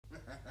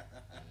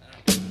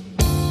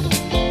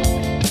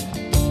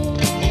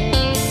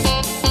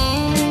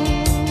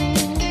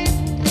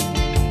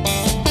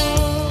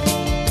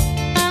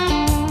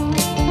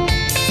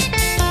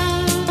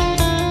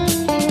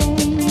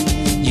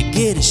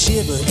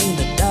in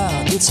the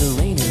dark, it's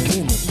raining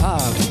in the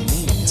park in the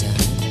meantime.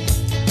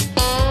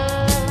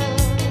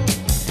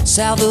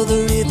 South of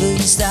the river, you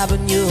stop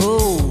and you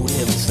hold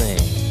everything.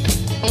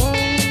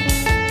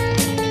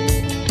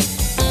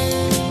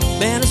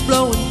 Band is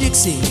blowing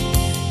Dixie,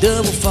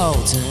 double fall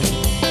time.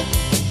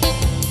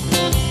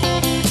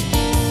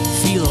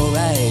 Feel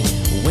alright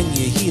when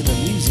you hear the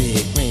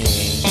music ring.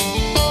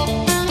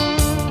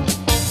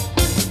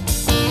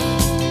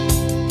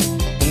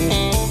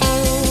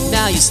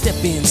 Now you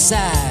step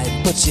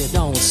inside, but you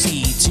don't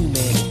see too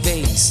many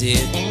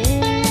faces.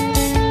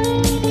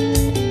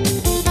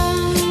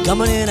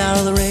 Coming in out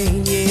of the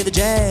rain, yeah, the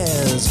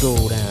jazz go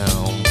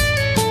down.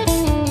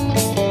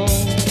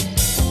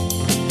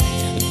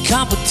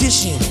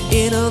 Competition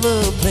in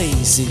other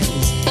places,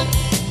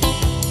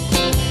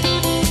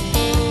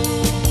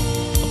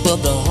 but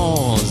the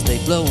horns, they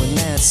blowing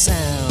that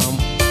sound.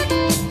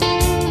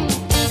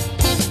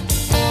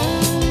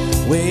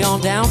 Way on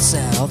down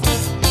south,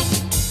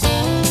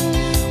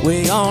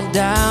 way on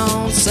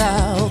down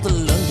south of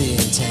London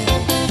town.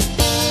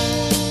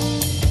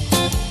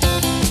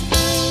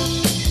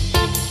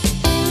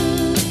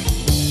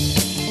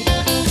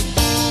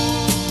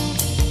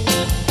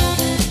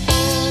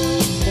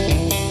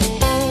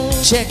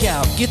 Check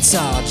out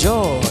Guitar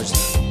George,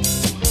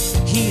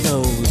 he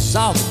knows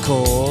all the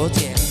chords,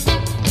 yeah.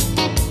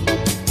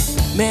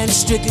 Man, it's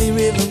strictly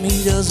rhythm,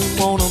 he doesn't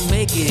wanna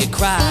make it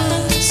cry.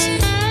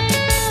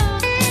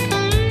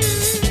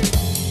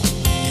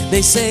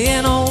 They say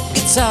an old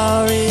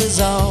guitar is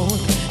all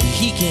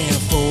he can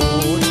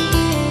afford.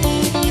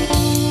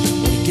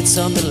 When he gets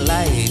under the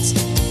lights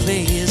to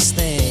play his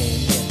thing.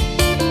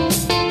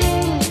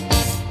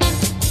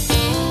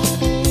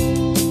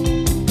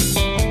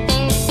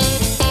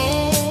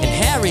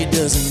 He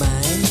doesn't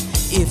mind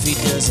if he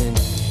doesn't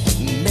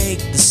make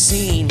the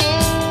scene.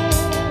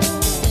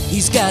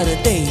 He's got a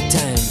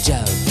daytime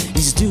job,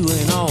 he's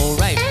doing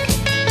alright.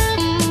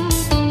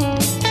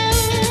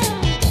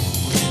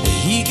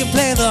 He can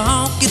play the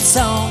honky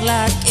tonk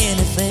like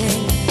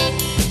anything.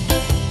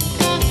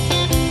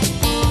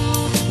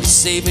 We're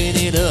saving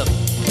it up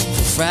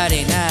for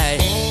Friday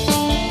night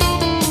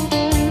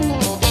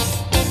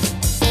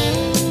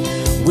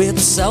with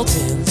the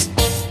Sultans.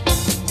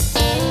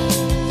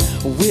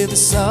 We're the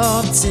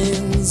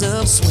Sultans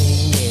of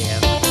swing, yeah.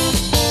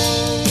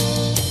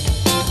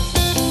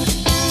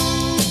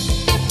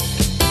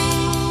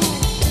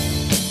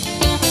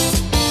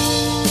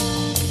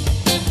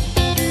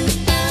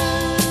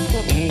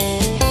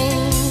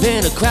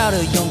 Then a crowd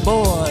of young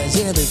boys,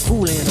 yeah, they're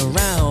fooling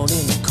around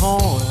in the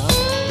corner.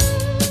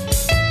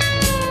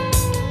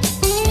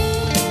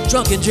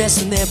 Drunk and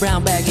dressed in their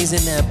brown baggies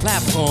and their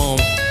platform.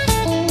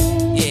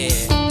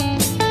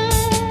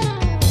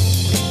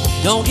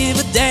 Don't give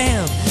a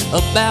damn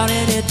about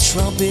any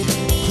trumpet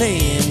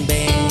playing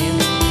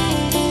band.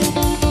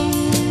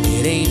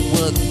 It ain't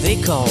what they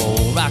call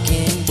rock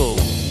and roll.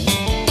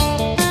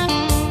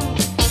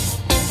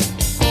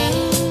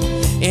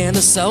 And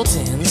the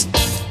Sultans,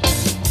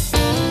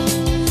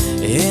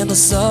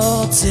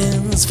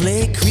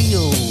 play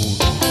Creole.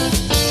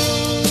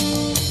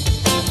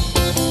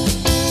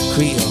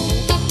 Creole.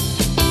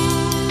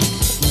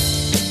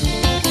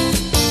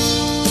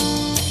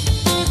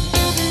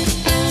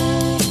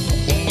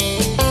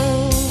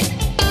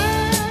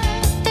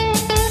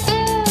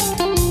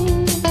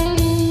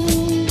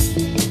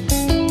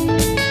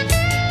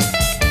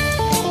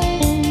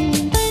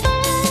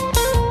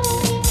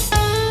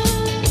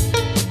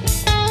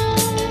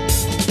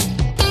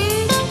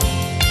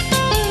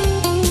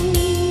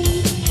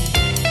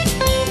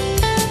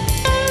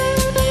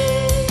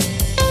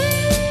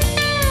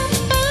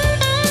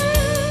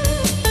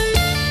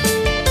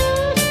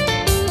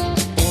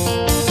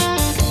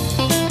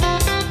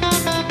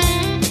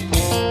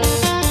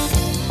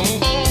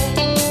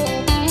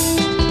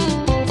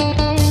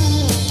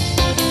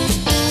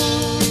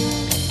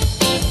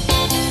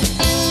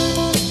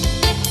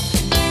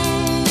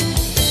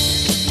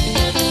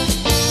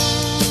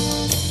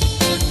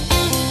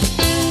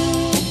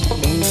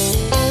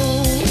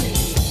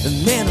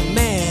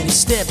 Man, he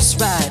steps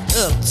right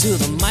up to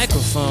the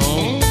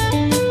microphone.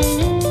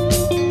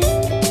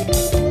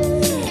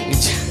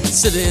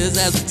 So this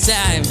as the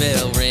time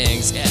bell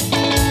rings. Yeah.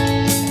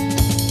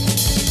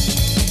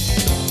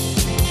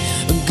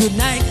 Good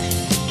night,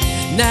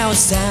 now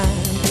it's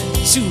time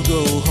to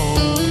go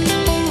home.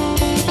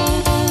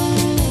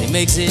 He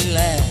makes it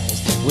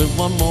last with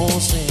one more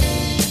thing.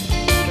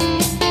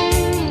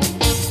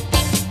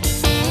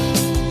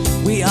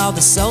 We are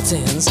the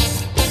Sultans.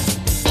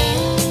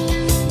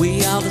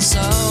 We are the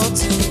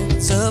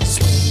Sultans of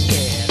swing.